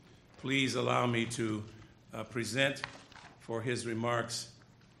please allow me to present for his remarks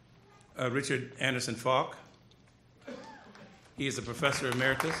Richard Anderson Falk. He is a professor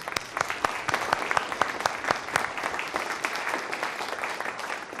emeritus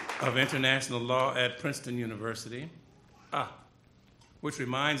of international law at Princeton University, which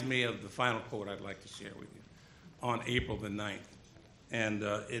reminds me of the final quote I'd like to share with you on April the 9th. And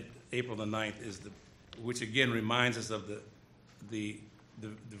April the 9th is which again reminds us of the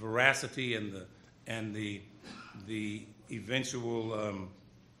veracity and the eventual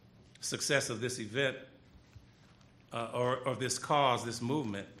success of this event or of this cause, this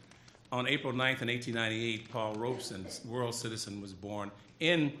movement. On April 9th in 1898, Paul Robeson, world citizen, was born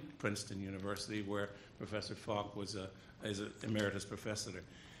in Princeton University, where Professor Falk is an emeritus professor.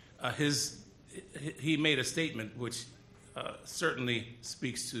 He made a statement which certainly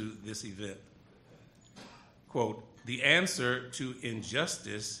speaks to this event. Quote, "The answer to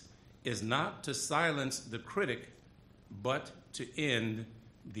injustice is not to silence the critic, but to end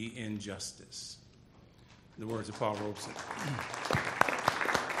the injustice." The words of Paul Robeson.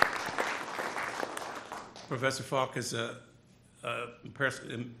 Professor Falk is a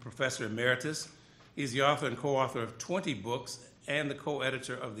professor emeritus. He's the author and co-author of 20 books and the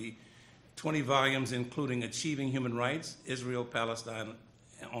co-editor of the 20 volumes, including Achieving Human Rights, Israel, Palestine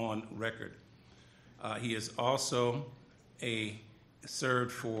on Record. He is also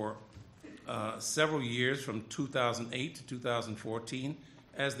served for several years, from 2008 to 2014,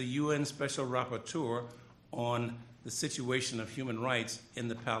 as the UN Special Rapporteur on the situation of human rights in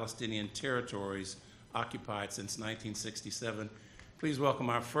the Palestinian territories occupied since 1967. Please welcome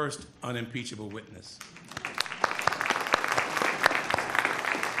our first unimpeachable witness.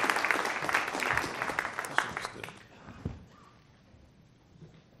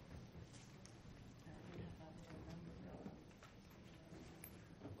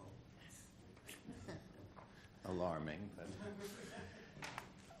 Alarming.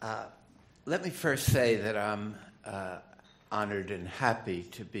 But, let me first say that I'm honored and happy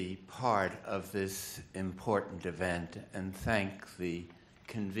to be part of this important event and thank the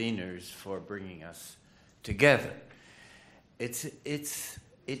conveners for bringing us together.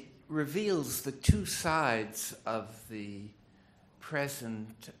 It reveals the two sides of the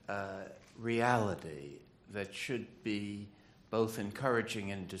present reality that should be both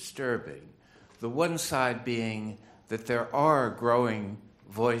encouraging and disturbing. The one side being that there are growing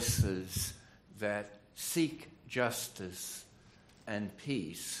voices that seek justice and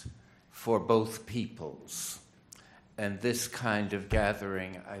peace for both peoples. And this kind of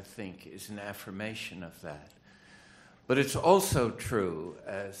gathering, I think, is an affirmation of that. But it's also true,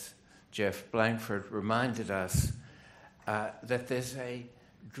 as Jeff Blankford reminded us, that there's a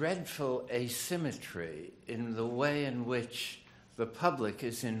dreadful asymmetry in the way in which the public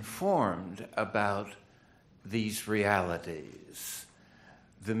is informed about these realities.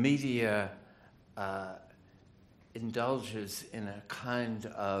 The media indulges in a kind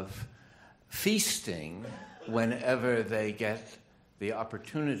of feasting whenever they get the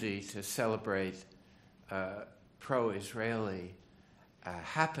opportunity to celebrate pro-Israeli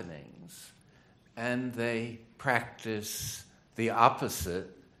happenings, and they practice the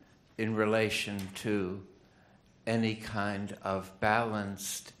opposite in relation to any kind of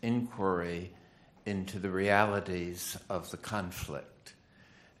balanced inquiry into the realities of the conflict.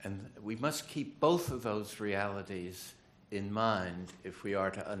 And we must keep both of those realities in mind if we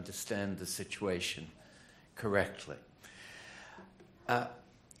are to understand the situation correctly.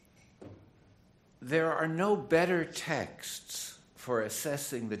 There are no better texts for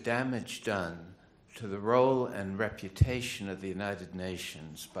assessing the damage done to the role and reputation of the United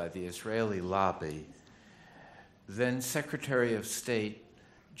Nations by the Israeli lobby than Secretary of State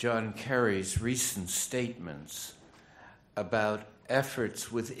John Kerry's recent statements about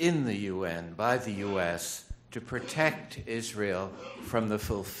efforts within the UN by the U.S. to protect Israel from the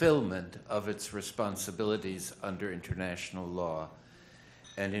fulfillment of its responsibilities under international law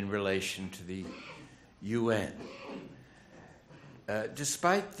and in relation to the UN.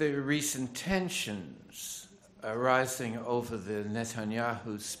 Despite the recent tensions arising over the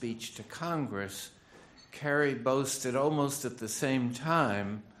Netanyahu speech to Congress, Kerry boasted almost at the same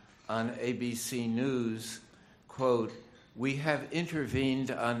time on ABC News, quote, "We have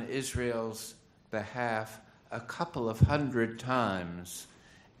intervened on Israel's behalf a couple of hundred times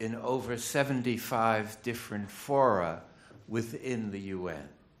in over 75 different fora within the UN."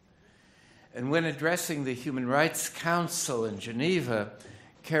 And when addressing the Human Rights Council in Geneva,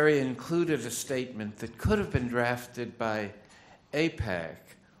 Kerry included a statement that could have been drafted by AIPAC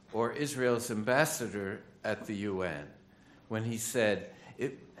or Israel's ambassador at the UN when he said,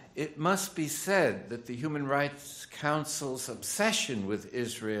 it must be said that the Human Rights Council's obsession with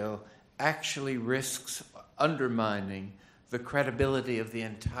Israel actually risks undermining the credibility of the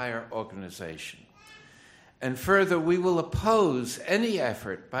entire organization. And further, we will oppose any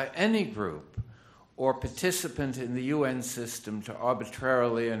effort by any group or participant in the UN system to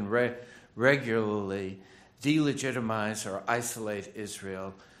arbitrarily and regularly delegitimize or isolate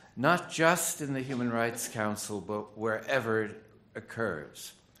Israel, not just in the Human Rights Council, but wherever it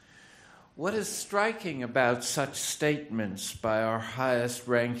occurs. What is striking about such statements by our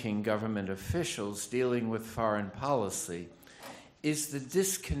highest-ranking government officials dealing with foreign policy is the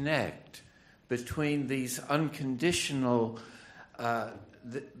disconnect between these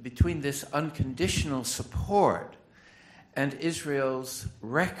between this unconditional support and Israel's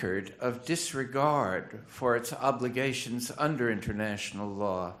record of disregard for its obligations under international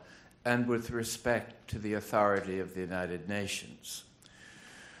law and with respect to the authority of the United Nations.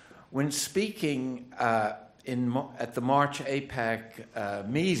 When speaking at the March APAC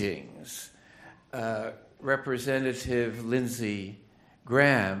meetings, Representative Lindsey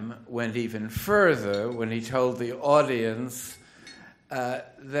Graham went even further when he told the audience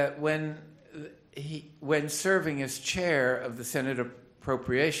that when serving as chair of the Senate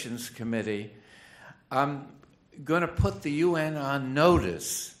Appropriations Committee, I'm going to put the UN on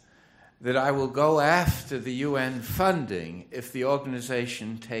notice that I will go after the UN funding if the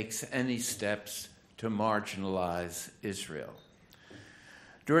organization takes any steps to marginalize Israel.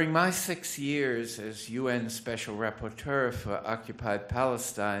 During my 6 years as UN Special Rapporteur for Occupied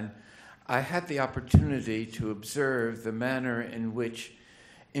Palestine, I had the opportunity to observe the manner in which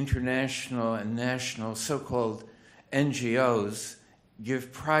international and national so-called NGOs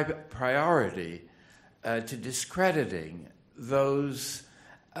give priority to discrediting those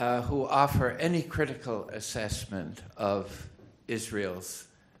who offer any critical assessment of Israel's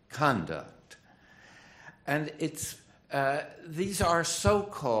conduct. And these are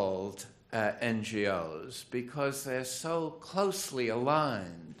so-called NGOs because they're so closely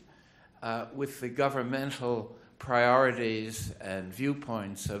aligned with the governmental priorities and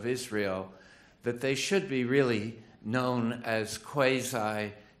viewpoints of Israel that they should be really known as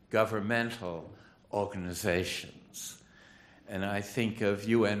quasi-governmental organizations. And I think of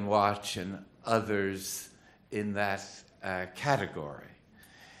UN Watch and others in that category.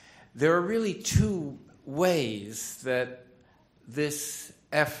 There are really two ways that this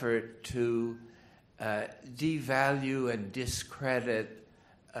effort to devalue and discredit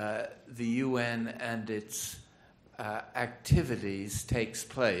the UN and its activities takes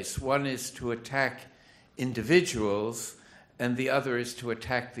place. One is to attack individuals, and the other is to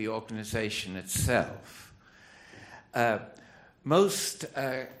attack the organization itself. Most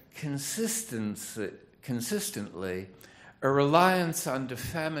consistently, a reliance on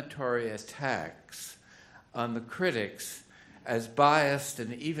defamatory attacks on the critics as biased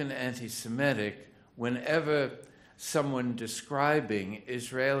and even anti-Semitic whenever someone describing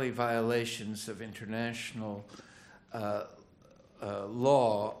Israeli violations of international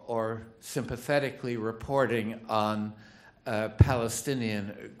law or sympathetically reporting on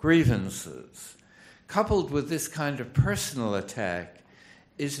Palestinian grievances. Coupled with this kind of personal attack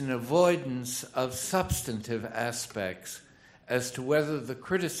is an avoidance of substantive aspects as to whether the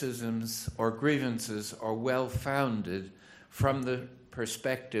criticisms or grievances are well-founded from the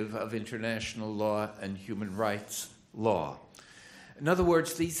perspective of international law and human rights law. In other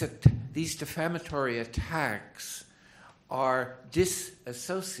words, these defamatory attacks are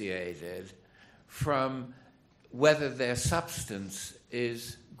disassociated from whether their substance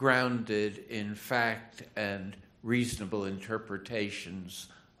is grounded in fact and reasonable interpretations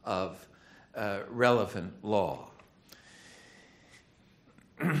of relevant law.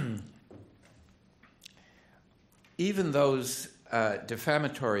 Even those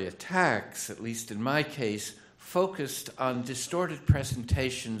defamatory attacks, at least in my case, focused on distorted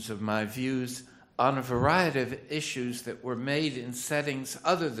presentations of my views on a variety of issues that were made in settings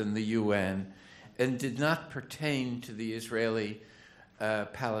other than the UN and did not pertain to the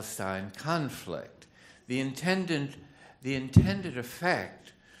Israeli-Palestine conflict. The intended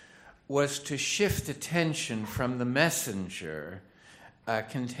effect was to shift attention from the messenger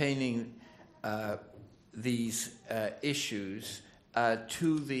containing these issues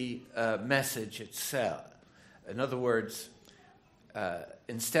to the message itself. In other words,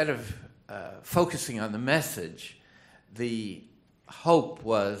 instead of focusing on the message, the hope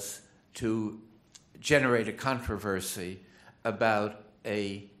was to generate a controversy about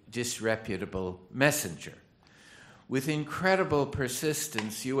a disreputable messenger. With incredible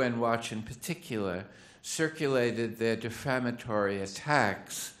persistence, UN Watch in particular circulated their defamatory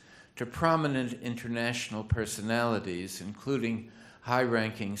attacks to prominent international personalities, including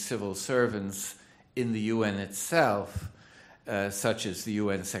high-ranking civil servants in the UN itself, such as the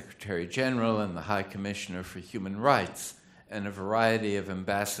UN Secretary General and the High Commissioner for Human Rights, and a variety of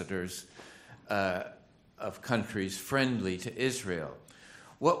ambassadors of countries friendly to Israel.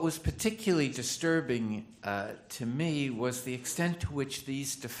 What was particularly disturbing to me was the extent to which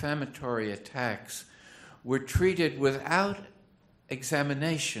these defamatory attacks were treated without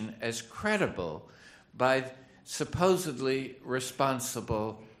examination as credible by supposedly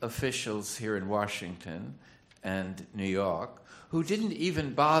responsible officials here in Washington and New York, who didn't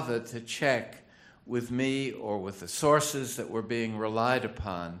even bother to check with me or with the sources that were being relied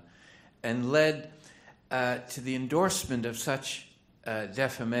upon, and led to the endorsement of such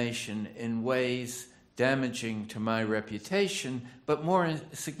defamation in ways damaging to my reputation, but more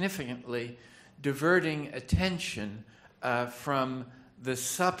significantly, diverting attention from the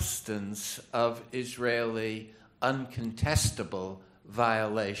substance of Israeli uncontestable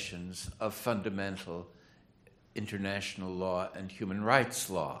violations of fundamental international law and human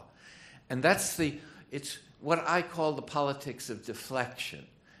rights law. And it's what I call the politics of deflection.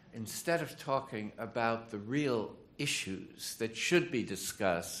 Instead of talking about the real issues that should be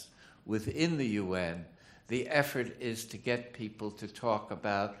discussed within the UN, the effort is to get people to talk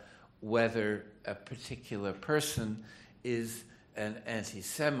about whether a particular person is an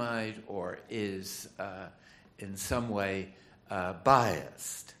anti-Semite or is in some way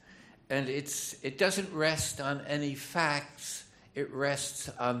biased. And it doesn't rest on any facts. It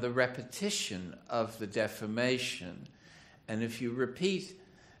rests on the repetition of the defamation. And if you repeat,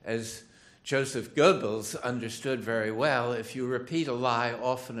 as Joseph Goebbels understood very well, if you repeat a lie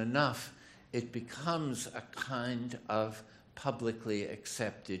often enough, it becomes a kind of publicly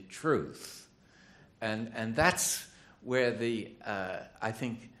accepted truth. And that's where the, I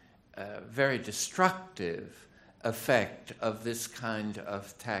think, very destructive effect of this kind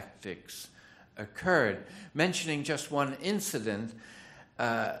of tactics occurred. Mentioning just one incident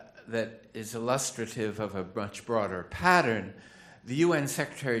that is illustrative of a much broader pattern, the UN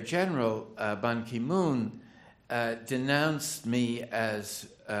Secretary General, Ban Ki-moon, denounced me as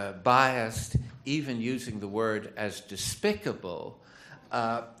biased, even using the word as despicable,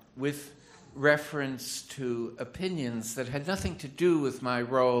 with reference to opinions that had nothing to do with my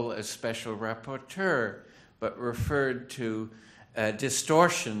role as special rapporteur, but referred to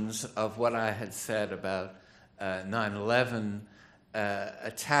distortions of what I had said about 9/11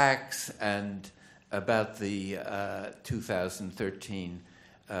 attacks and about the 2013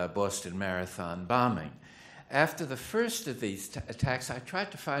 Boston Marathon bombing. After the first of these attacks, I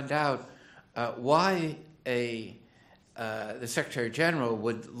tried to find out why the Secretary General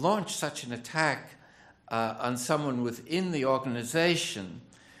would launch such an attack on someone within the organization.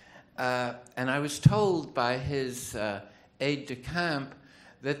 And I was told by his aide-de-camp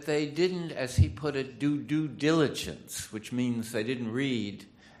that they didn't, as he put it, do due diligence, which means they didn't read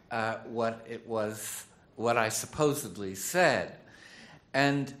what I supposedly said.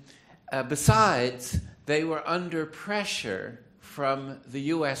 And besides, they were under pressure from the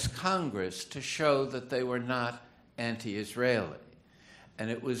U.S. Congress to show that they were not anti-Israeli.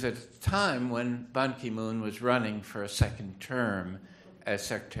 And it was at a time when Ban Ki-moon was running for a second term as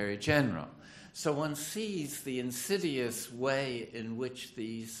Secretary General. So one sees the insidious way in which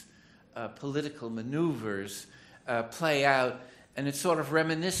these political maneuvers play out, and it's sort of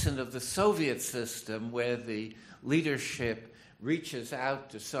reminiscent of the Soviet system where the leadership reaches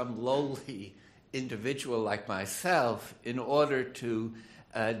out to some lowly individual like myself in order to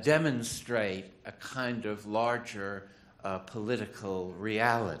demonstrate a kind of larger political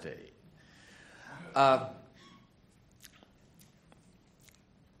reality.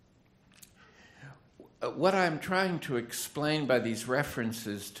 What I'm trying to explain by these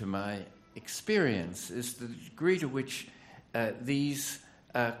references to my experience is the degree to which these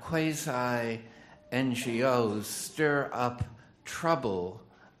quasi-NGOs stir up trouble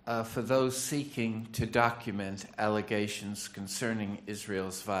for those seeking to document allegations concerning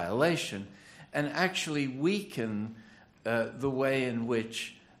Israel's violation, and actually weaken the way in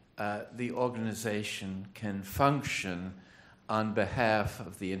which the organization can function on behalf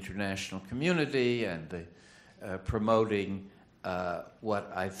of the international community and promoting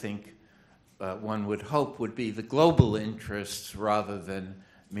what I think one would hope would be the global interests rather than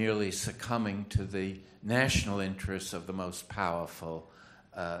merely succumbing to the national interests of the most powerful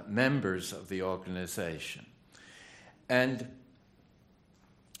members of the organization. And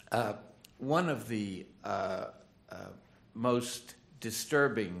one of the most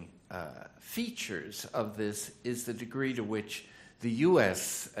disturbing features of this is the degree to which the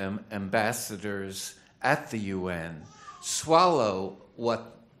U.S. ambassadors at the UN swallow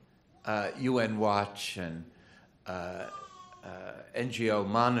what UN Watch and NGO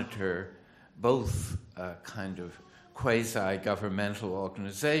Monitor, both kind of quasi-governmental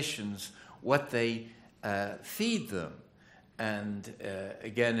organizations, what they feed them. And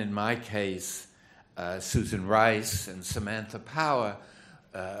again, in my case, Susan Rice and Samantha Power,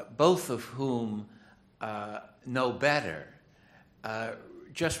 both of whom know better,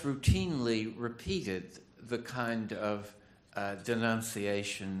 just routinely repeated the kind of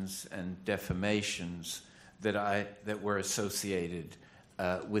denunciations and defamations that were associated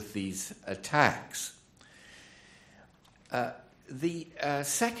with these attacks. The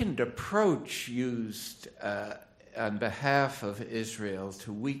second approach used on behalf of Israel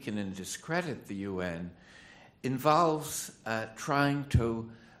to weaken and discredit the UN involves trying to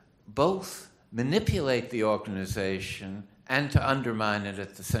both manipulate the organization and to undermine it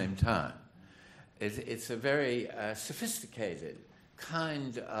at the same time. It's a very sophisticated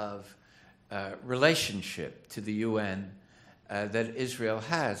kind of relationship to the UN that Israel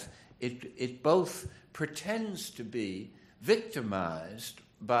has. It both pretends to be victimized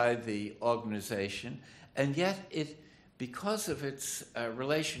by the organization, and yet because of its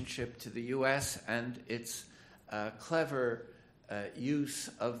relationship to the U.S. and its clever use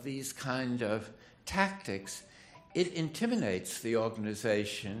of these kind of tactics, it intimidates the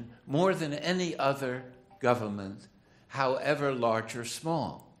organization more than any other government, however large or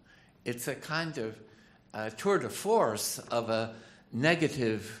small. It's a kind of tour de force of a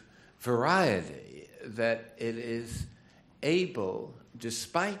negative variety that it is able,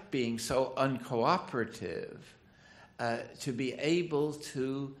 despite being so uncooperative, to be able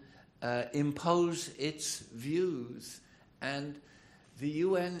to impose its views. And the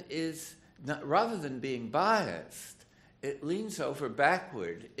UN is, rather than being biased, it leans over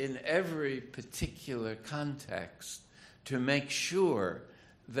backward in every particular context to make sure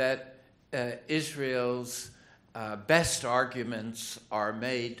that Israel's best arguments are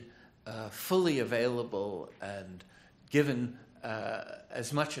made fully available and given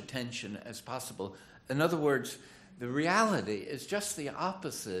as much attention as possible. In other words, the reality is just the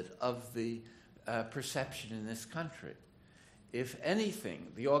opposite of the perception in this country. If anything,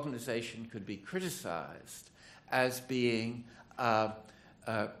 the organization could be criticized as being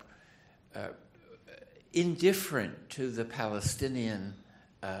indifferent to the Palestinian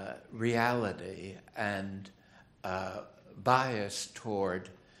reality and biased toward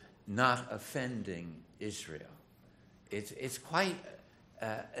not offending Israel. It's quite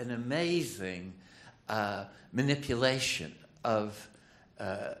an amazing manipulation of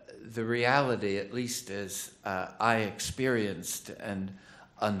the reality, at least as I experienced and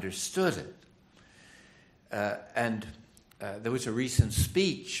understood it. And there was a recent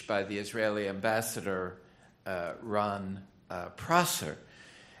speech by the Israeli ambassador, Ron Prosser,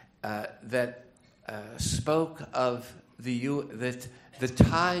 that spoke of that the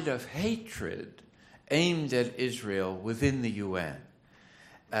tide of hatred aimed at Israel within the UN.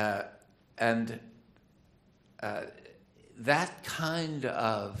 And that kind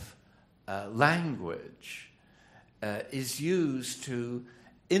of language is used to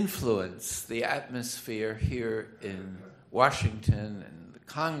influence the atmosphere here in Washington and the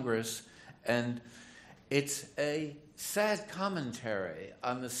Congress, and it's a sad commentary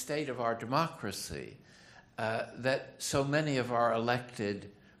on the state of our democracy that so many of our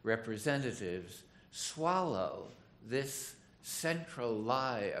elected representatives swallow this central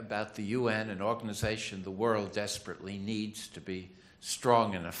lie about the UN, an organization the world desperately needs to be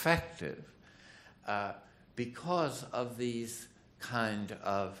strong and effective, because of these kind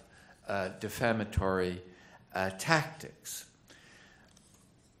of defamatory tactics.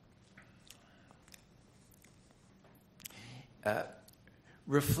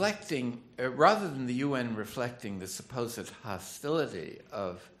 Reflecting, rather than the UN reflecting the supposed hostility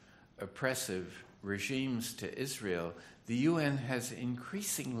of oppressive regimes to Israel, the UN has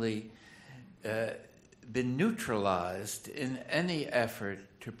increasingly been neutralized in any effort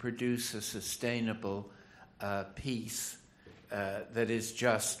to produce a sustainable peace that is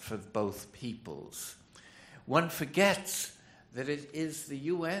just for both peoples. One forgets that it is the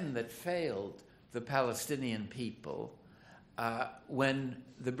UN that failed the Palestinian people when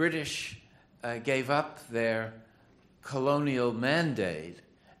the British gave up their colonial mandate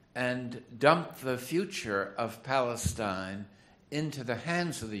and dumped the future of Palestine into the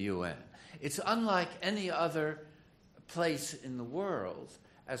hands of the UN. It's unlike any other place in the world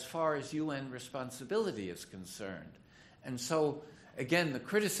as far as UN responsibility is concerned. And so, again, the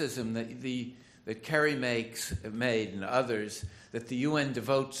criticism that Kerry made and others that the UN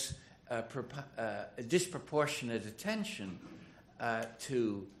devotes disproportionate attention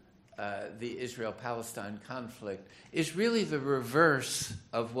to the Israel-Palestine conflict is really the reverse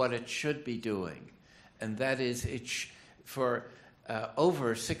of what it should be doing. And that is, for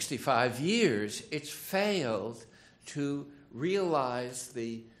over 65 years, it's failed to realize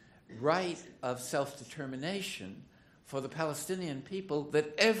the right of self-determination for the Palestinian people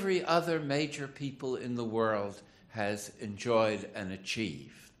that every other major people in the world has enjoyed and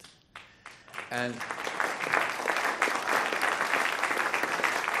achieved. And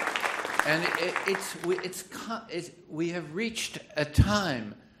we have reached a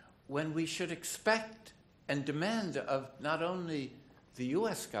time when we should expect and demand of not only the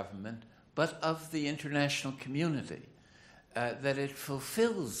U.S. government, but of the international community, that it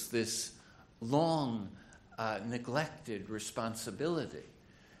fulfills this long neglected responsibility,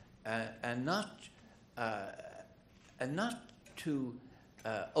 and not to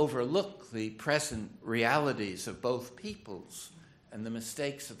overlook the present realities of both peoples and the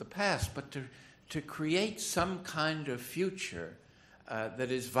mistakes of the past, but to create some kind of future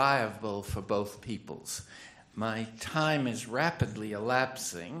that is viable for both peoples. My time is rapidly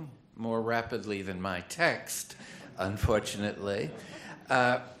elapsing, more rapidly than my text, unfortunately.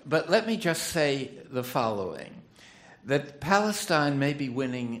 But let me just say the following, that Palestine may be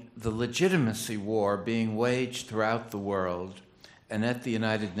winning the legitimacy war being waged throughout the world and at the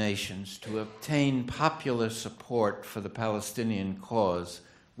United Nations to obtain popular support for the Palestinian cause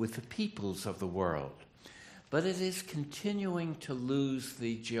with the peoples of the world. But it is continuing to lose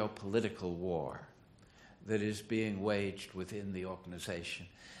the geopolitical war that is being waged within the organization.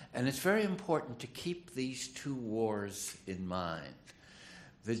 And it's very important to keep these two wars in mind.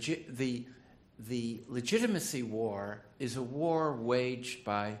 The legitimacy war is a war waged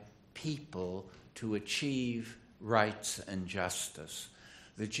by people to achieve rights and justice.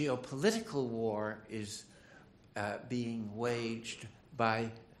 The geopolitical war is being waged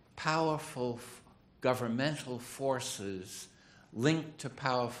by powerful governmental forces linked to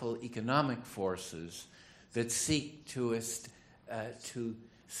powerful economic forces that seek to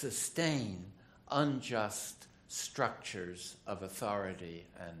sustain unjust structures of authority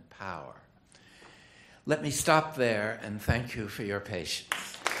and power. Let me stop there and thank you for your patience.